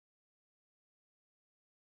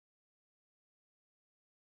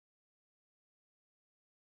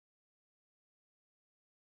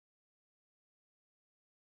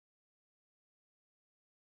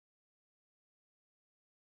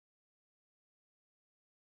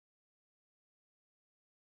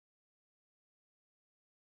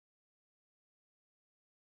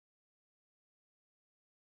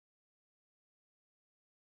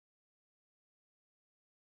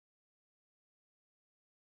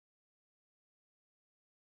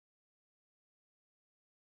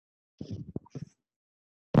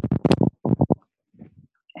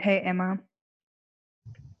Hey Emma,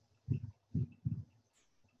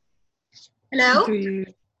 Hello. do you?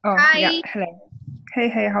 Oh yeah, Hi. hello. Hey,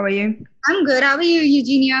 how are you? I'm good. How are you,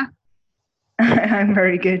 Eugenia? I'm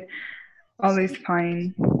very good. All is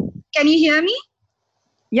fine. Can you hear me?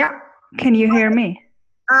 Yeah, can you hear me?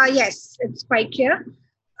 Yes, it's quite clear.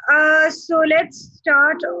 So let's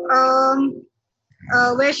start.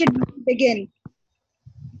 Where should we begin?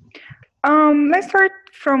 Let's start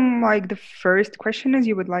from like the first question, as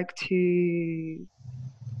you would like to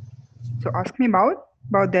ask me about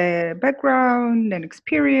the background and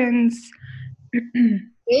experience.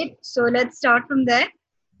 Great. So let's start from there.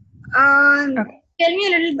 Um, Okay. Tell me a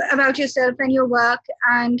little bit about yourself and your work,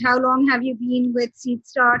 and how long have you been with Seed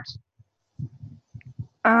Start?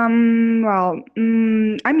 I'm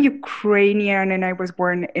Ukrainian and I was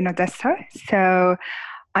born in Odessa, so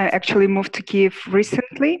I actually moved to Kiev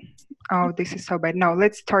recently. Oh, this is so bad. No,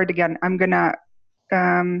 let's start again. I'm gonna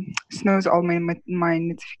snooze all my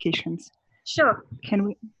notifications. Sure. Can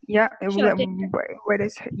we? Yeah. Sure. Take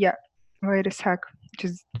it. Yeah. Wait a sec.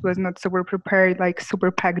 Just was not super prepared. Like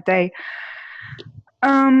super packed day.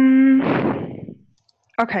 Um.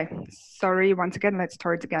 Okay. Sorry. Once again, let's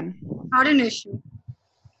start again. Not an issue.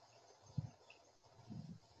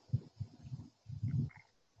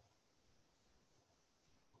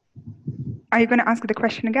 Are you gonna ask the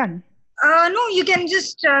question again? No, you can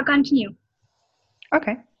just continue.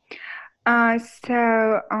 Okay. I'm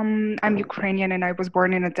Ukrainian and I was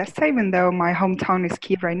born in Odessa, even though my hometown is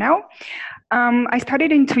Kiev right now. I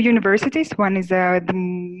studied in two universities. One is the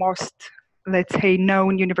most, let's say,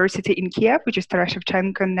 known university in Kiev, which is Taras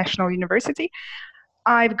Shevchenko National University.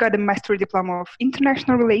 I've got a master diploma of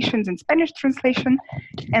international relations and Spanish translation,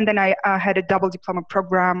 and then I had a double diploma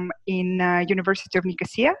program in University of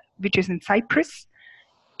Nicosia, which is in Cyprus,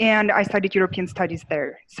 and I studied European studies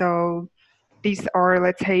there. So these are,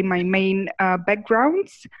 let's say, my main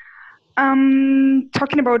backgrounds.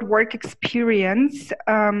 Talking about work experience,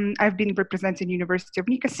 I've been representing University of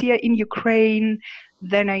Nicosia in Ukraine.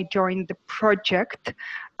 Then I joined the project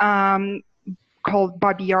called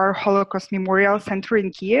Babi Yar Holocaust Memorial Center in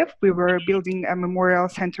Kiev. We were building a memorial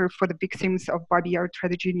center for the victims of Babi Yar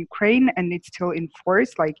tragedy in Ukraine, and it's still in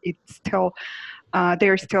force. Like it's still,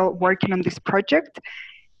 they're still working on this project.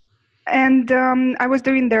 And I was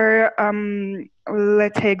doing their,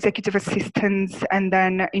 let's say, executive assistance and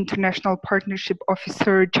then international partnership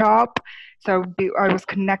officer job. So I was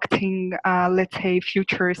connecting, let's say,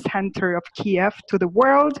 future center of Kiev to the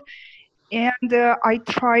world. And I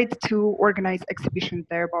tried to organize exhibitions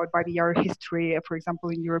there about Babi Yar history, for example,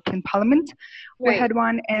 in European Parliament. We Right. had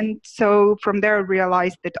one. And so from there, I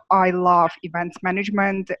realized that I love events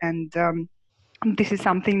management, and this is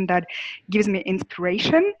something that gives me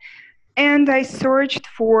inspiration. And I searched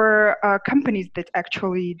for companies that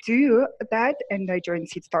actually do that, and I joined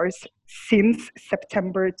SeedStars since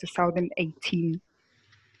September 2018.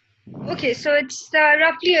 Okay, so it's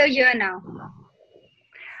roughly a year now.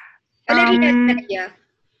 A little less than Um, a year.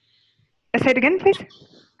 Say it again, please.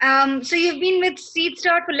 So you've been with Seed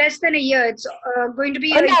Start for less than a year. It's going to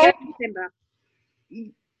be a year No, in December.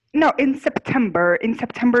 no, in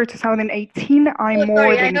September 2018, I'm Oh, more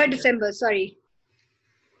sorry, I than, heard December. Sorry.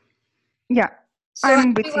 yeah, So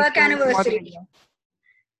I'm with happy work SeedStars more than a anniversary. year.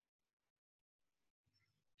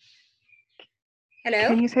 Hello?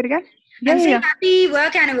 Can you say it again? Yeah, I'm yeah, saying yeah. happy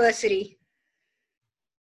work anniversary.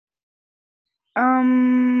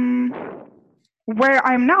 Um, where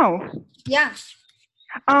I'm now? Yeah.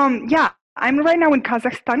 Yeah, I'm right now in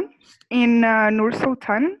Kazakhstan, in Nur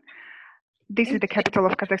Sultan. This is the Okay. capital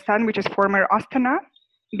of Kazakhstan, which is former Astana, All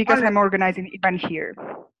because right. I'm organizing event here.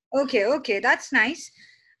 Okay, that's nice.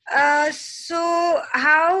 So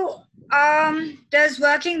how does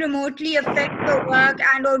working remotely affect your work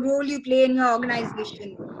and or role you play in your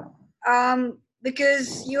organization?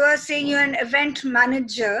 Because you are saying you're an event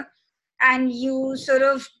manager and you sort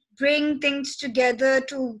of bring things together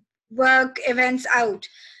to work events out.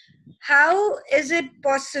 How is it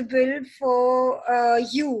possible for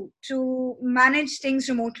you to manage things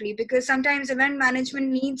remotely? Because sometimes event management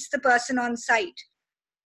needs the person on site.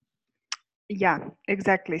 Yeah,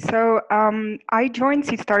 exactly. So I joined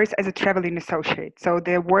SeedStars as a traveling associate. So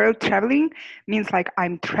the word traveling means like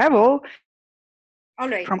I'm travel All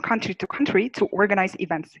from right. country to country to organize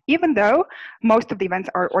events, even though most of the events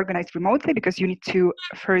are organized remotely because you need to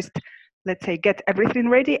first, let's say, get everything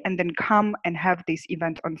ready and then come and have this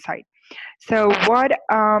event on site. So what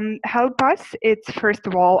help us? It's first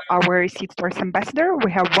of all our SeedStars ambassador.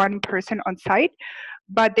 We have one person on site,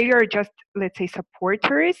 but they are just, let's say,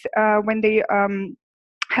 supporters when they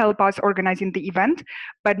help us organizing the event,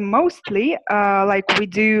 but mostly like we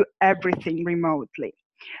do everything remotely.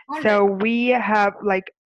 All right. So we have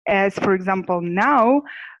like, as for example now,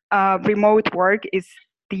 remote work is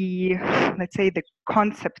the, let's say, the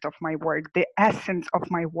concept of my work, the essence of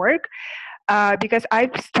my work, because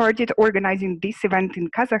I've started organizing this event in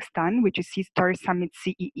Kazakhstan, which is Sea Star Summit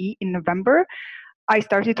CEE in November. I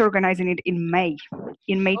started organizing it in May Oh,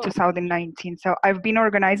 2019. So I've been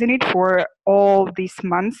organizing it for all these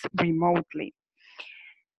months remotely.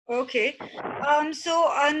 okay. So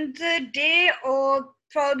on the day, or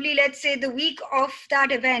probably let's say the week of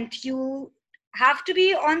that event, you have to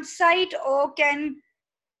be on site, or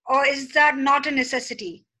is that not a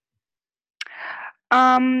necessity?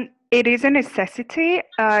 It is a necessity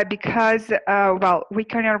because, well, we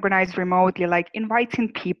can organize remotely, like inviting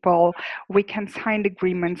people. We can sign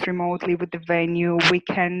agreements remotely with the venue. We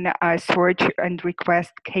can search and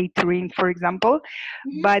request catering, for example.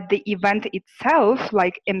 Mm-hmm. But the event itself,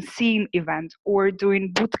 like emceeing event or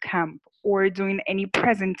doing boot camp or doing any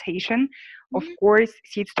presentation, of Mm-hmm. course,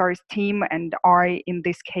 SeedStar's team and I, in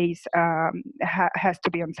this case, has to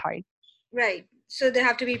be on site. Right. So they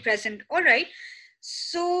have to be present. All right.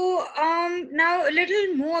 So now a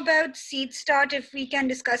little more about Seed Start, if we can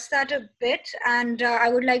discuss that a bit. And I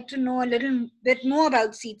would like to know a little bit more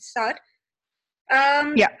about Seed Start.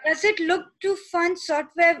 Yeah. Does it look to fund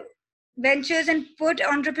software ventures and put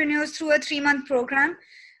entrepreneurs through a 3-month program?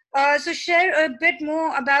 So share a bit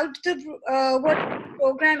more about the what the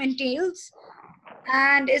program entails.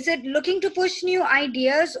 And is it looking to push new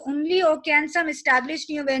ideas only, or can some established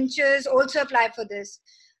new ventures also apply for this?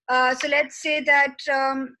 So let's say that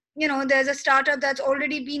there's a startup that's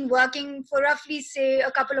already been working for roughly, say,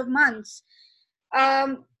 a couple of months.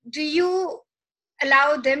 Do you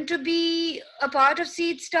allow them to be a part of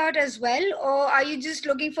Seed Start as well, or are you just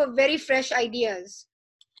looking for very fresh ideas?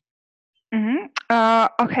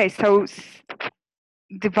 Okay, so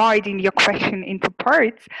dividing your question into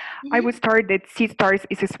parts, I Mm-hmm. would start that SeaStars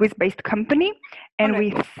is a Swiss-based company, All and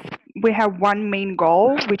right. we have one main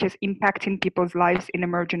goal, which is impacting people's lives in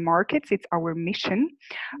emerging markets. It's our mission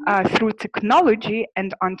Mm-hmm. through technology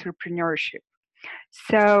and entrepreneurship.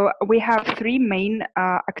 So we have three main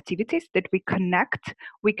activities that we connect.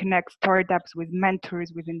 We connect startups with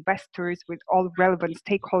mentors, with investors, with all relevant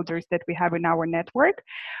stakeholders that we have in our network.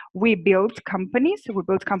 We build companies. We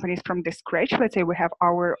build companies from the scratch. Let's say we have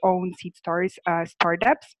our own seed stars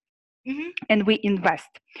startups, Mm-hmm. and we invest.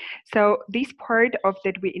 So this part of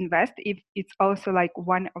that we invest, if it's also like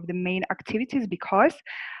one of the main activities because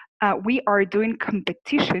we are doing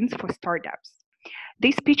competitions for startups.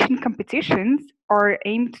 These pitching competitions are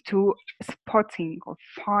aimed to spotting or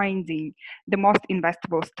finding the most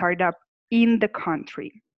investable startup in the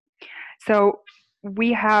country. So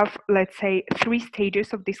we have, let's say, three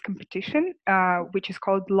stages of this competition, which is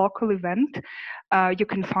called local event. You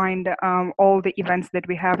can find all the events that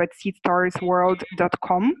we have at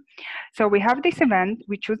seedstarsworld.com. So we have this event,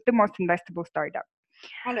 we choose the most investable startup.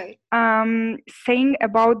 All right. Saying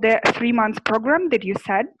about the 3 months program that you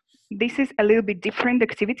said, this is a little bit different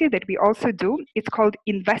activity that we also do. It's called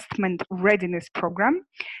investment readiness program.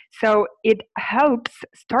 So it helps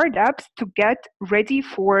startups to get ready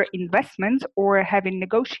for investments or having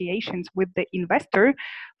negotiations with the investor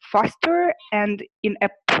faster and in a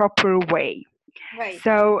proper way. Right.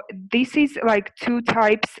 So this is like two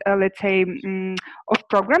types, let's say, of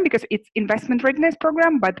program because it's investment readiness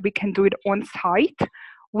program, but we can do it on site,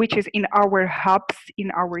 which is in our hubs, in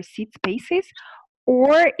our seat spaces,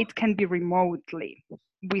 or it can be remotely.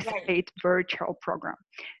 We say Right. it virtual program.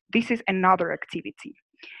 This is another activity.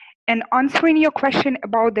 And answering your question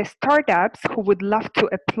about the startups who would love to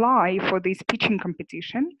apply for this pitching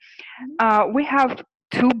competition, Mm-hmm. we have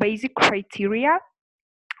two basic criteria.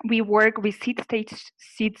 We work with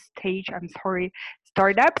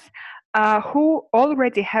startups who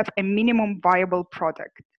already have a minimum viable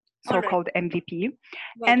product, All right. so-called MVP,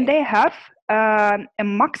 Got and it. they have a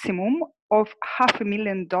maximum of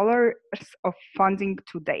 $500,000 of funding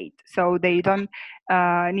to date. So they don't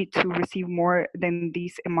need to receive more than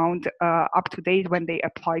this amount up to date when they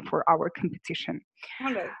apply for our competition.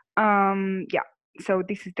 All right. Yeah, so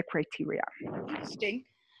this is the criteria. Interesting.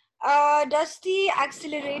 Does the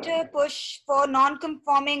accelerator push for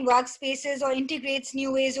non-conforming workspaces or integrates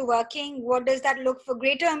new ways of working? What does that look for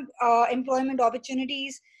greater employment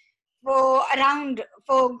opportunities for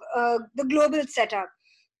the global setup?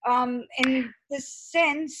 In this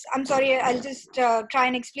sense, I'm sorry, I'll just try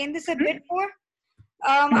and explain this a bit more.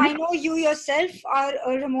 I Mhm. know you yourself are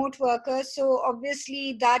a remote worker, so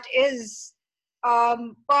obviously that is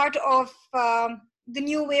part of the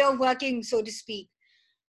new way of working, so to speak.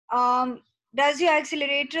 Um, does your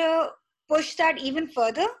accelerator push that even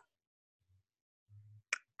further?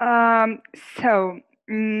 Um, so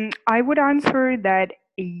I would answer that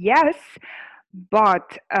yes,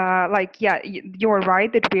 but yeah, you're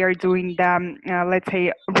right that we are doing the let's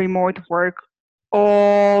say remote work.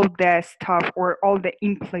 All the staff or all the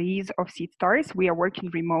employees of SeedStars, we are working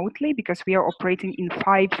remotely because we are operating in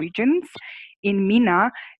 5 regions in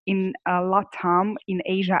MENA, in LATAM, in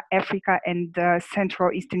Asia, Africa, and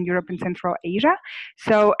Central Eastern Europe and Central Asia.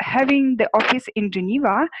 So having the office in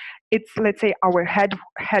Geneva, it's let's say our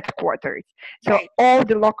headquarters. So Right, all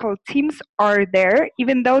the local teams are there,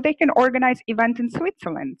 even though they can organize event in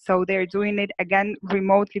Switzerland. So they're doing it again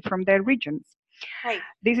remotely from their regions. right.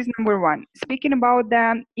 This is number one. Speaking about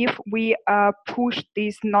them, if we push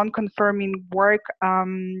this non-conforming work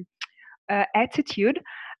attitude,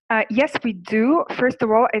 yes, we do. First of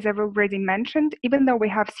all, as I've already mentioned, even though we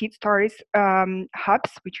have seed stars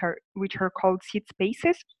hubs, which are called seed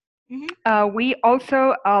spaces, Mm-hmm. we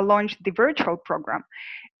also launched the virtual program,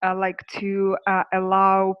 like to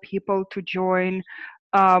allow people to join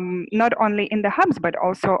not only in the hubs but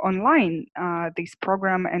also online this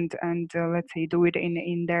program and let's say do it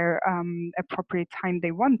in their appropriate time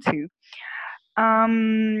they want to.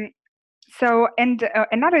 Um, so, and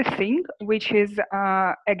another thing, which is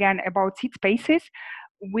again about seed spaces,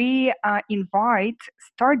 we invite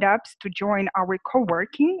startups to join our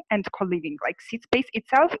co-working and co-living. Like seed space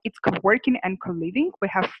itself, it's co-working and co-living. We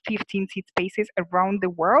have 15 seed spaces around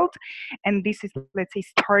the world, and this is, let's say,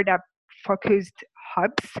 startup focused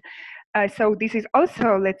hubs. So this is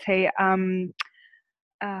also, let's say,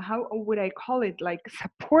 how would I call it? Like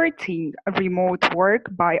supporting remote work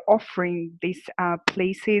by offering these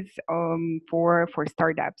places for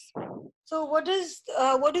startups. So, what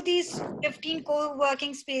do these 15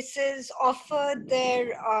 co-working spaces offer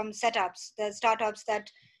their setups, the startups that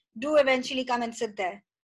do eventually come and sit there?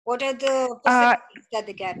 What are the Uh, facilities that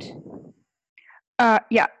they get?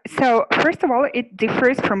 yeah. So first of all, it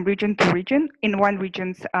differs from region to region. In one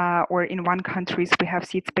regions or in one countries, we have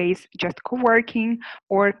seat space just co-working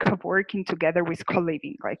or co-working together with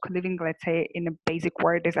co-living. Like co-living, let's say in a basic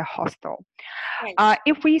word, is a hostel. Right.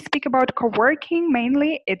 If we speak about co-working,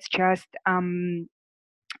 mainly it's just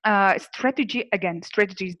strategy. Again,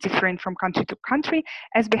 strategy is different from country to country,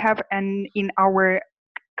 as we have an in our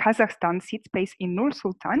Kazakhstan seat space in Nur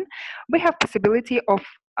Sultan, we have possibility of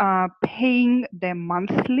paying the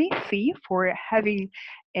monthly fee for having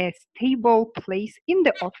a stable place in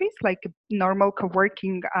the office, like a normal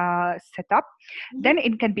co-working setup. Mm-hmm. Then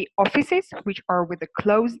it can be offices which are with a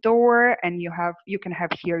closed door, and you can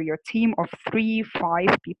have here your team of 3, 5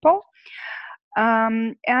 people,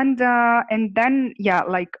 and then yeah,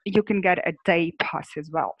 like you can get a day pass as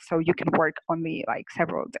well, so you can work only like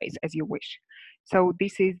several days as you wish. So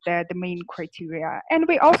this is the main criteria, and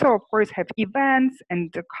we also of course have events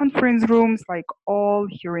and the conference rooms, like all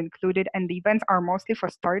here included, and the events are mostly for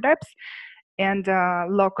startups and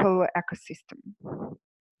local ecosystem.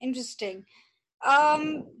 Interesting.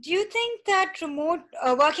 Do you think that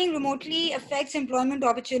working remotely affects employment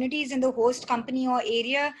opportunities in the host company or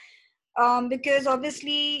area? Because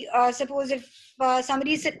obviously, suppose if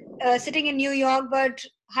somebody sitting in New York but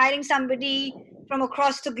hiring somebody from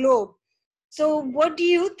across the globe. So, what do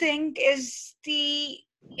you think is the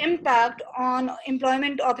impact on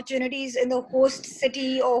employment opportunities in the host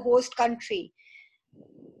city or host country?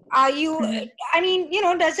 Are you, Mhm. I mean,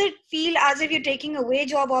 does it feel as if you're taking away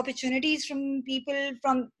job opportunities from people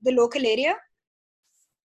from the local area?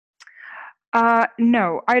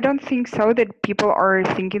 No, I don't think so. That people are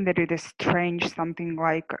thinking that it is strange, something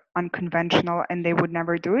like unconventional, and they would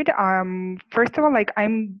never do it. First of all, like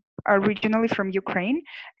I'm originally from Ukraine,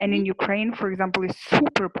 and Mhm. in Ukraine, for example, is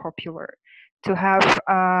super popular to have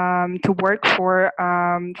to work for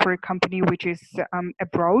a company which is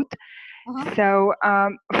abroad. Uh-huh. So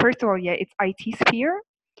first of all, yeah, it's IT sphere,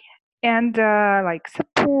 and like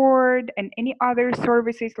support and any other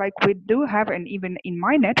services like we do have. And even in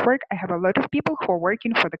my network, I have a lot of people who are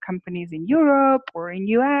working for the companies in Europe or in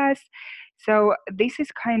US. So this is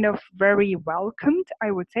kind of very welcomed, I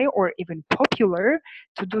would say, or even popular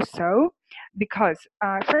to do so, because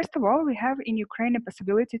first of all, we have in Ukraine a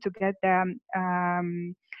possibility to get them,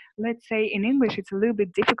 let's say in English it's a little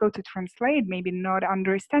bit difficult to translate, maybe not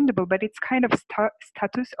understandable, but it's kind of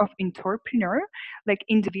status of entrepreneur. Like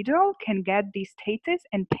individual can get this status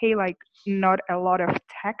and pay like not a lot of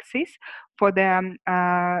taxes for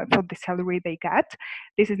the salary they get.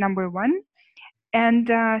 This is number one. And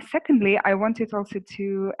secondly, I wanted also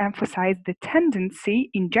to emphasize the tendency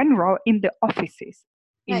in general in the offices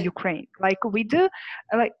in Right. Ukraine. Like we do,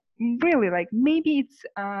 like really like maybe it's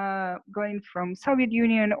going from Soviet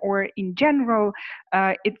Union or in general,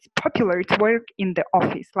 it's popular to work in the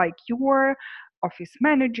office, like your office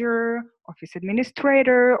manager, office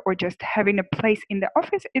administrator, or just having a place in the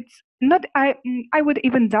office. It's not. I would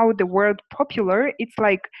even doubt the word popular. It's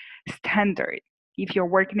like standard. If you're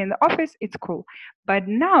working in the office, it's cool. But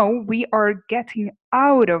now we are getting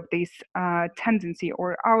out of this tendency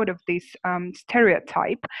or out of this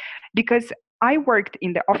stereotype, because I worked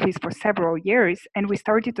in the office for several years and we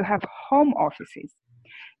started to have home offices.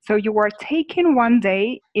 So you are taking one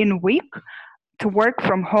day in week to work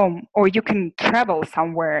from home, or you can travel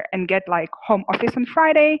somewhere and get like home office on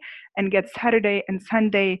Friday and get Saturday and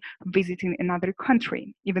Sunday visiting another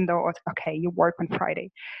country, even though it's okay, you work on Friday.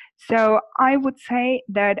 So I would say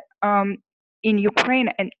that in Ukraine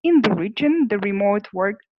and in the region, the remote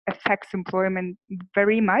work affects employment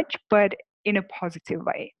very much, but in a positive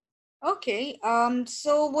way. Okay.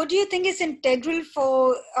 So what do you think is integral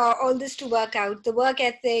for all this to work out? The work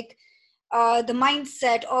ethic, the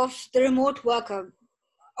mindset of the remote worker.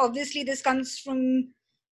 Obviously, this comes from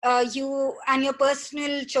you and your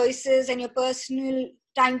personal choices and your personal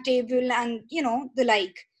timetable and the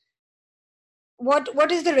like.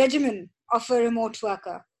 What is the regimen of a remote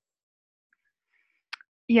worker?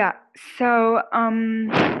 Yeah. So,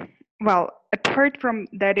 well, apart from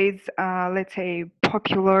that is, let's say,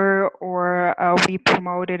 popular or we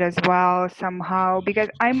promote it as well somehow, because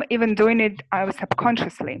I'm even doing it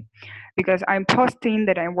subconsciously, because I'm posting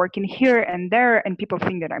that I'm working here and there, and people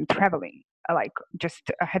think that I'm traveling, like just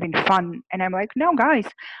having fun. And I'm like, no, guys,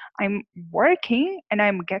 I'm working and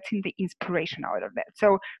I'm getting the inspiration out of that.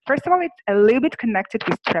 So first of all, it's a little bit connected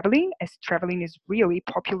with traveling, as traveling is really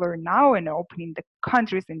popular now and opening the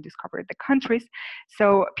countries and discover the countries.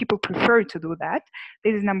 So people prefer to do that.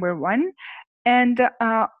 This is number one. And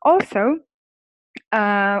also,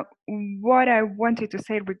 uh, what I wanted to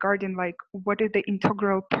say regarding like what is the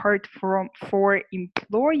integral part for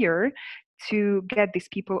employer to get these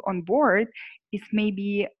people on board is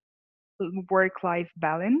maybe work-life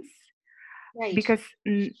balance, Right. because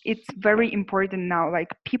it's very important now. Like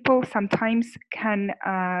people sometimes can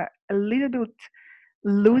a little bit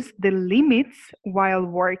lose the limits while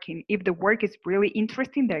working. If the work is really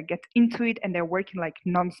interesting, they get into it and they're working like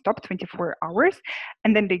non-stop 24 hours,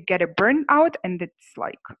 and then they get a burnout and it's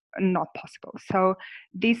like not possible. So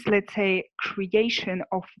this, let's say, creation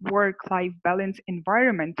of work-life balance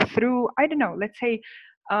environment through, I don't know, let's say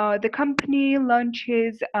the company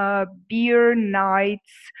launches beer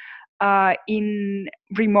nights in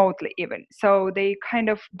remotely even. So they kind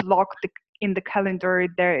of block in the calendar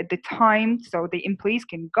the time so the employees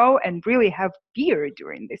can go and really have beer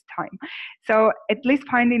during this time. So at least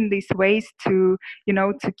finding these ways to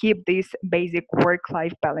to keep this basic work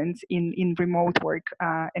life balance in remote work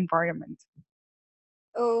environments.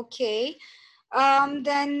 Okay.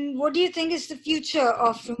 Then what do you think is the future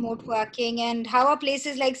of remote working, and how are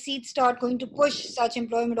places like SeedStart going to push such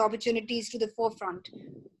employment opportunities to the forefront?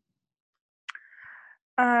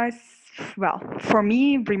 Well, for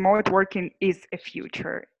me, remote working is a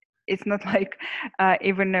future. It's not like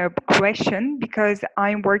even a question, because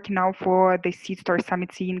I'm working now for the Seed Store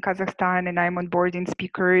Summit C in Kazakhstan and I'm onboarding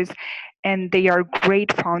speakers, and they are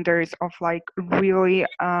great founders of like really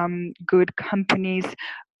good companies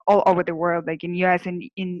all over the world, like in US and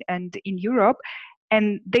in Europe,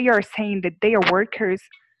 and they are saying that they are workers,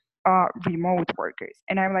 remote workers.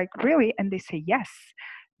 And I'm like, really? And they say yes,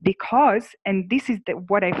 because, and this is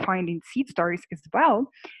what I find in Seed Stories as well,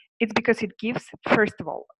 it's because it gives, first of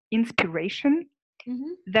all, inspiration,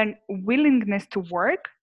 Mm-hmm. then willingness to work,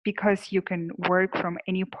 because you can work from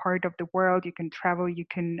any part of the world, you can travel, you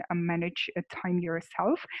can manage time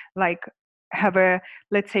yourself, like have a,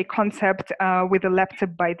 let's say, concept with a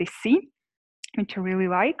laptop by the sea, which I really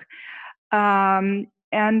like, and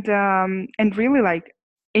really like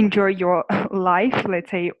enjoy your life,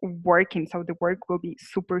 let's say, working, so the work will be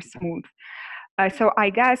super smooth. So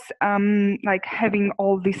I guess like having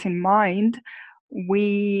all this in mind,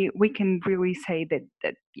 we can really say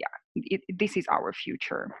that yeah, this is our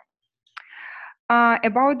future.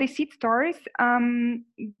 About the seed stores,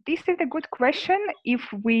 this is a good question. If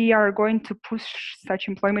we are going to push such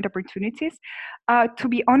employment opportunities, to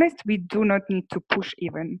be honest, we do not need to push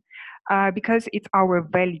even, because it's our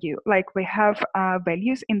value. Like we have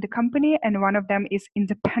values in the company, and one of them is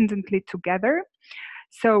independently together.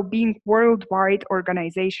 So being worldwide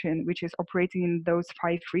organization, which is operating in those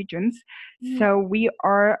 5 regions, so we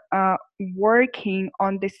are working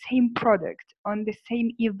on the same product, on the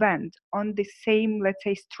same event, on the same, let's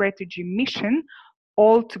say, strategy mission,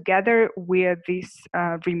 all together with this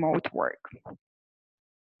remote work.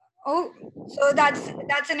 Oh, so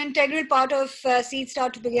that's an integral part of Seed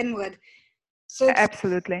Start to begin with. So it's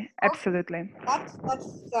Absolutely, okay. absolutely.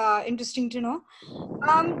 That's interesting to know.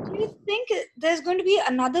 Do you think there's going to be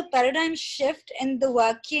another paradigm shift in the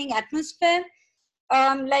working atmosphere?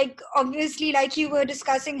 Like obviously, like you were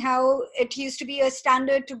discussing, how it used to be a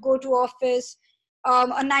standard to go to office,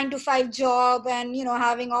 a 9 to 5 job, and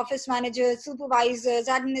having office managers, supervisors,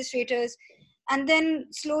 administrators, and then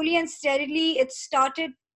slowly and steadily it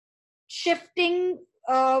started shifting,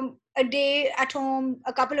 a day at home,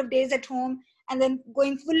 a couple of days at home, and then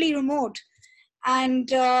going fully remote. And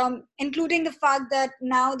including the fact that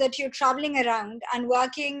now that you're traveling around and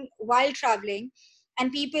working while traveling,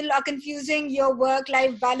 and people are confusing your work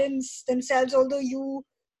life balance themselves, although you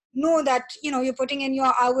know that you're putting in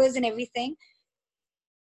your hours and everything.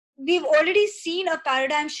 We've already seen a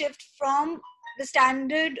paradigm shift from the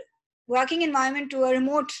standard working environment to a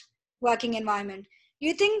remote working environment. Do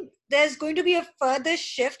you think there's going to be a further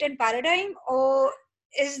shift in paradigm, or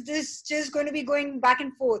is this just going to be going back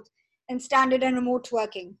and forth in standard and remote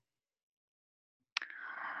working?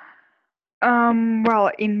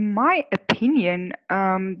 Well, in my opinion,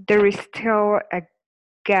 there is still a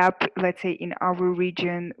gap, let's say, in our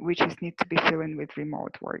region, which is need to be filling with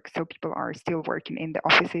remote work. So people are still working in the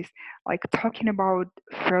offices. Like talking about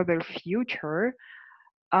further future,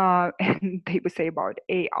 and they would say about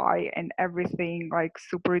AI and everything like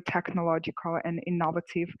super technological and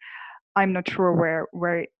innovative. I'm not sure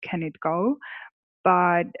where can it go,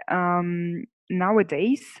 but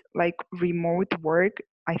nowadays, like remote work,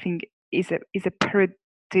 I think is a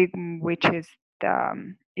paradigm which is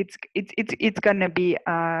it's gonna be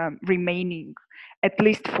remaining at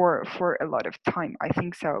least for a lot of time. I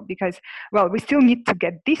think so because well, we still need to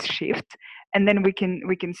get this shift, and then we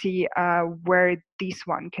can see where this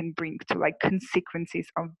one can bring to like consequences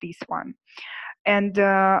of this one, and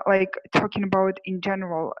like talking about in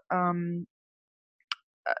general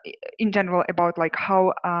about like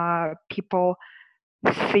how people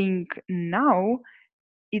think now,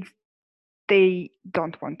 it's they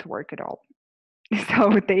don't want to work at all.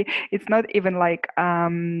 So it's not even like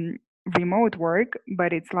remote work,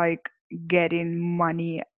 but it's like getting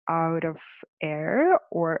money out of air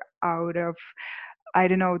or out of, I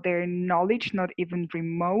don't know, their knowledge, not even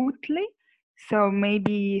remotely. So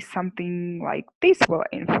maybe something like this will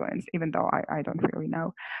influence, even though I don't really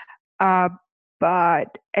know. uh, but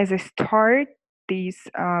as a start, this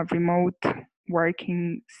remote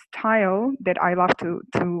working style that I love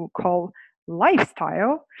to call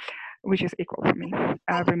lifestyle, which is equal for me,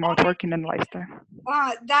 remote working and lifestyle.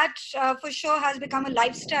 That for sure has become a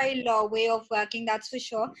lifestyle way of working, that's for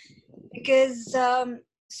sure. Because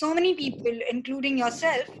so many people, including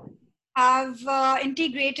yourself, have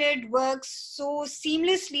integrated work so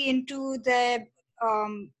seamlessly into their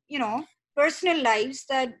personal lives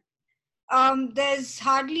that there's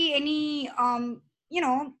hardly you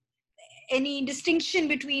know any distinction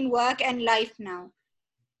between work and life now.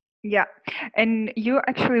 Yeah, and you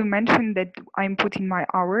actually mentioned that I'm putting my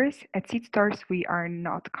hours at Seed Stars. We are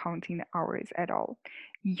not counting hours at all.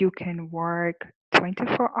 You can work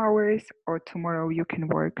 24 hours, or tomorrow you can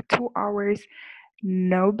work 2 hours.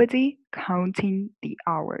 Nobody counting the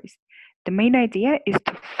hours. The main idea is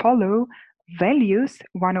to follow values.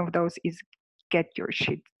 One of those is get your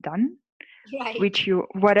shit done, Right. which you,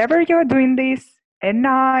 whatever you're doing this at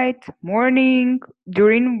night, morning,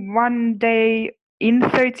 during one day, in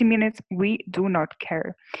 30 minutes, we do not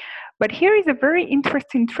care. But here is a very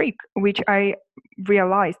interesting trick, which I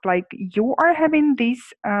realized. Like you are having this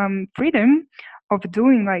freedom of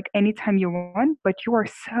doing like anytime you want, but you are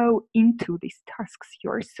so into these tasks.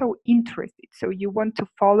 You are so interested, so you want to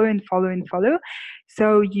follow and follow and follow.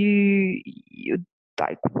 So you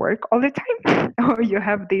like work all the time, or you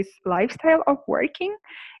have this lifestyle of working,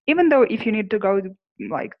 even though if you need to go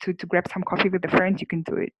like to grab some coffee with a friend, you can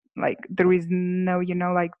do it. Like there is no,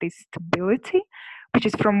 like this stability, which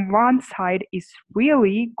is from one side is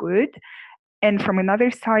really good, and from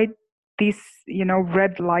another side, this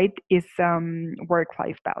red light is work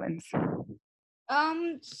life balance.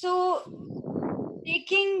 So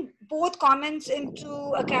taking both comments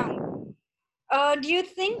into account, do you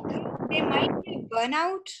think there might be a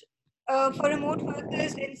burnout for remote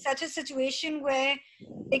workers in such a situation where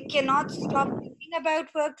they cannot stop thinking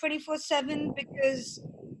about work 24/7, because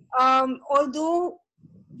although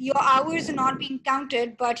your hours are not being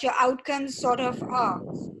counted, but your outcomes sort of are.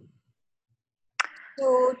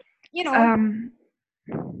 So, you know, um,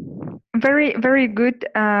 Very, very good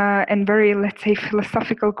and very, let's say,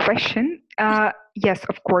 philosophical question. Yes,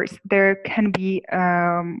 of course, there can be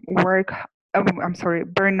I'm sorry,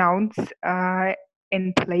 burnouts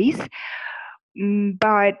in place.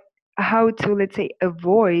 But how to, let's say,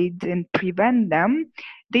 avoid and prevent them,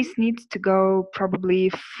 this needs to go probably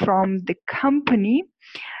from the company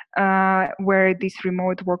where these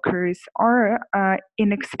remote workers are,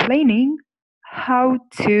 in explaining how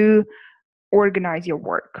to organize your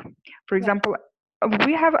work. For Right. example,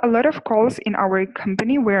 we have a lot of calls in our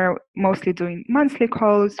company. We're mostly doing monthly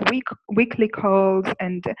calls, weekly calls,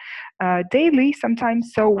 and daily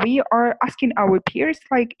sometimes. So we are asking our peers,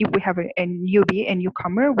 like if we have a newbie, a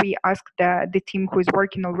newcomer, we ask the team who is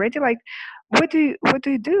working already, like, what do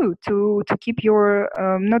you do to keep your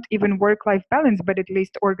not even work life balance, but at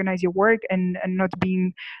least organize your work and not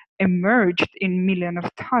being emerged in million of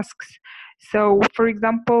tasks. So, for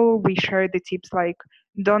example, we share the tips like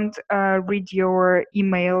don't read your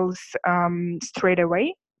emails straight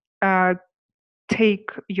away. Uh, Take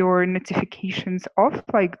your notifications off,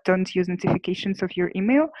 like don't use notifications of your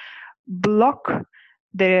email. Block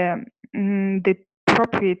the the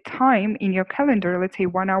appropriate time in your calendar, let's say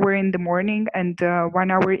 1 hour in the morning and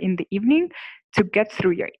 1 hour in the evening to get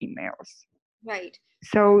through your emails. Right.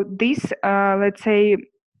 So these, let's say,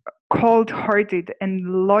 cold-hearted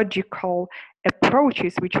and logical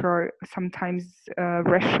approaches, which are sometimes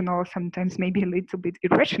rational, sometimes maybe a little bit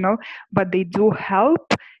irrational, but they do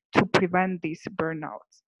help to prevent these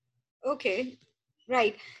burnouts. Okay.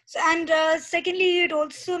 Right. So, and secondly, you'd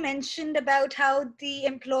also mentioned about how the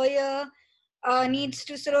employer needs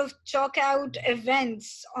to sort of chalk out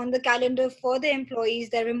events on the calendar for the employees,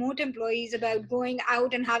 their remote employees, about going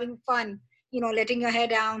out and having fun, letting your hair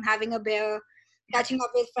down, having a beer, catching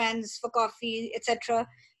up with friends for coffee, etc.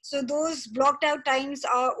 So those blocked out times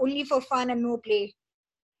are only for fun and no play.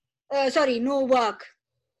 Sorry, no work.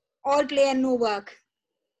 All play and no work.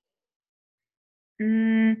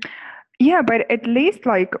 Mm, yeah, but at least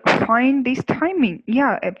like find this timing.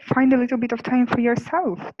 Yeah, find a little bit of time for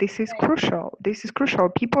yourself. This is Right. crucial. This is crucial.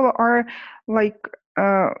 People are like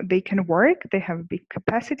they can work. They have a big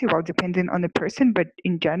capacity. Well, depending on the person, but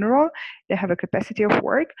in general, they have a capacity of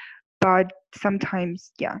work. But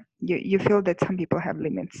sometimes, yeah, you feel that some people have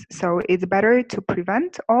limits. So it's better to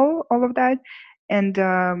prevent all of that, and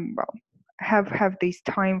well, have this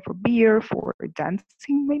time for beer, for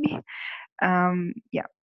dancing, maybe. Yeah.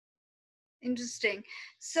 Interesting.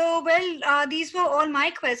 So, well, these were all my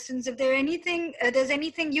questions. If there's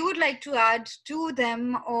anything you would like to add to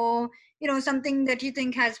them, or something that you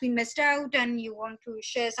think has been missed out, and you want to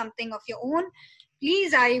share something of your own,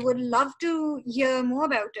 please, I would love to hear more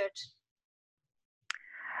about it.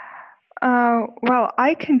 Well,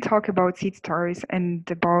 I can talk about Seed Stars and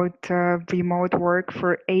about remote work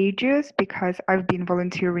for ages because I've been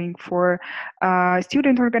volunteering for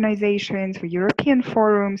student organizations, for European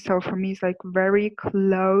forums. So for me, it's like very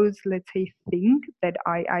close, let's say, thing that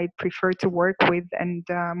I prefer to work with and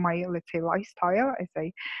my, let's say, lifestyle, as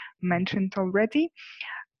I mentioned already.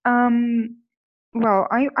 Um, well,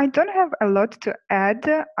 I don't have a lot to add.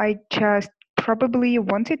 I just probably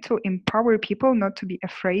wanted to empower people not to be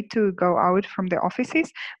afraid to go out from the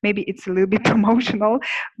offices. Maybe it's a little bit emotional,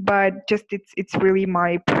 but just it's really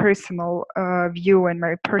my personal view and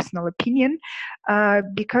my personal opinion.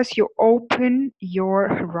 Because you open your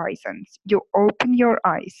horizons, you open your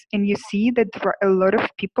eyes, and you see that there are a lot of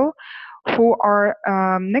people who are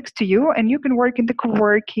next to you, and you can work in the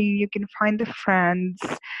co-working, you can find the friends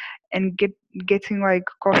and getting like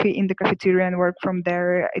coffee in the cafeteria and work from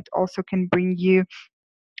there. It also can bring you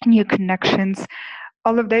new connections.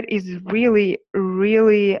 All of that is really,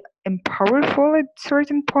 really powerful at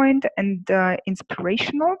certain point and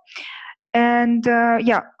inspirational. And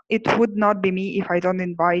yeah, it would not be me if I don't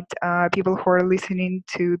invite people who are listening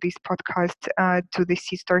to this podcast to the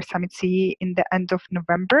Sea Star Summit Sea in the end of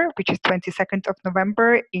November, which is 22nd of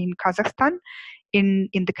November in Kazakhstan, in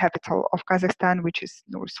the capital of Kazakhstan, which is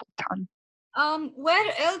Nur Sultan.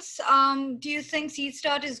 Where else do you think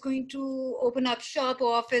SeedStart is going to open up shop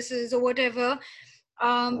or offices or whatever?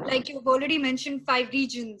 Like you've already mentioned, 5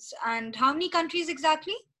 regions, and how many countries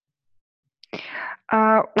exactly?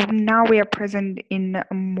 Now we are present in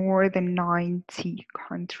more than 90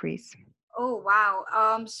 countries. Oh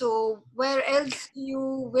wow. So where else do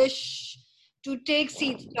you wish to take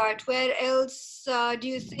Seed Start? Where else do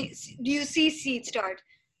you see Seed Start?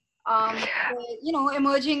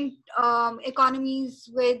 Emerging economies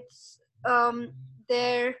with um,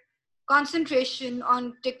 their concentration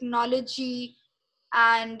on technology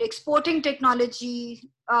and exporting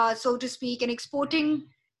technology, so to speak, and exporting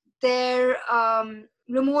their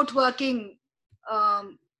remote working,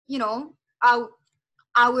 you know, out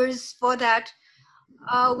hours for that.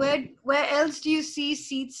 Where else do you see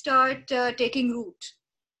Seed Start taking root?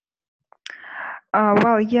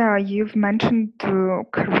 Well, yeah, you've mentioned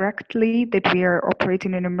correctly that we are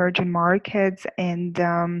operating in emerging markets, and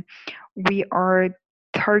we are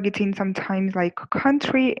targeting sometimes like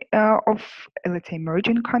country of let's say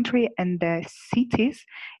emerging country and the cities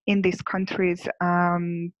in these countries.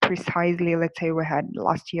 Precisely, let's say we had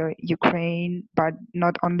last year Ukraine, but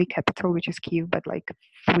not only capital, which is Kiev, but like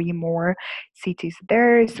three more cities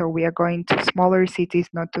there. So we are going to smaller cities,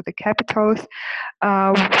 not to the capitals.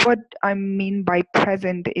 What I mean by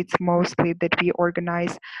present, it's mostly that we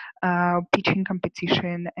organize pitching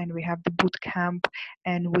competition and we have the boot camp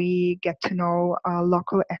and we get to know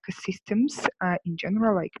local ecosystems in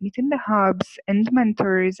general, like meeting the hubs and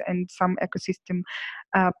mentors and some ecosystem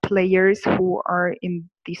players who are in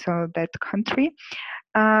this or that country.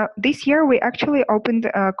 This year, we actually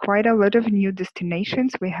opened quite a lot of new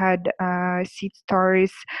destinations. We had Seed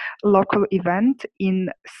Stars local event in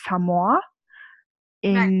Samoa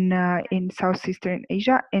Right. in Southeastern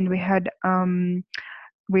Asia, and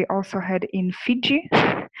we also had in Fiji.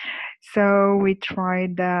 So we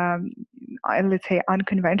tried, let's say,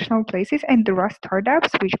 unconventional places, and there are startups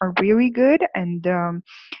which are really good. And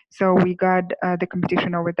so we got the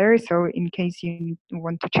competition over there. So in case you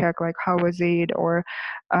want to check, like how was it, or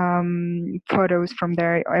photos from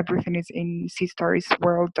there, everything is in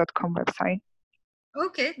seastarsworld.com website.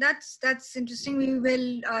 Okay, that's interesting. We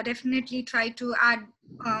will definitely try to add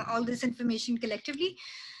all this information collectively.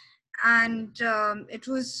 And it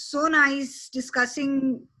was so nice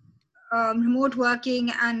discussing remote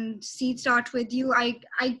working and Seed Start with you. I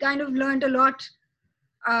kind of learned a lot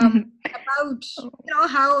about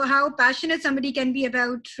how passionate somebody can be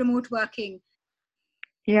about remote working.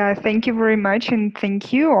 Yeah, thank you very much, and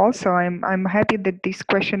thank you also. I'm happy that this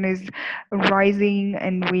question is rising,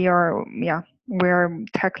 and we're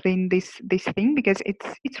tackling this thing because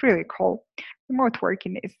it's really cool. Remote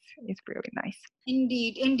working is really nice.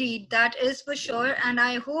 Indeed, indeed, that is for sure. And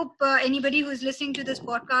I hope anybody who's listening to this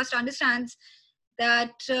podcast understands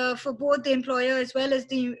that for both the employer as well as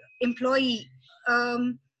the employee,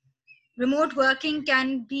 um, remote working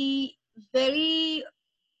can be very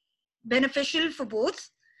beneficial for both.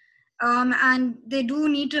 And they do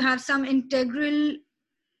need to have some integral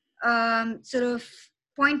sort of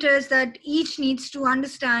pointers that each needs to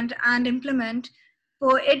understand and implement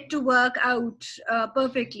for it to work out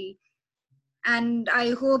perfectly. And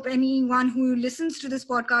I hope anyone who listens to this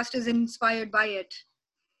podcast is inspired by it.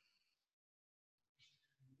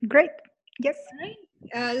 Great. Yes. All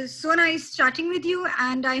right. So nice chatting with you,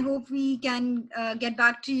 and I hope we can get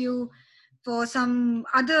back to you for some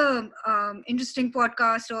other interesting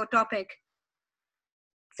podcast or topic.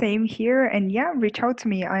 Same here, and yeah, reach out to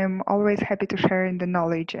me. I am always happy to share the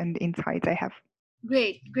knowledge and insights I have.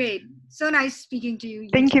 Great, great. So nice speaking to you.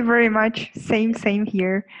 Thank you very much. Same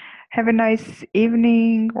here. Have a nice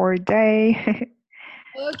evening or day.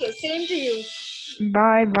 Okay, same to you.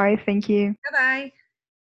 Bye bye. Thank you. Bye bye.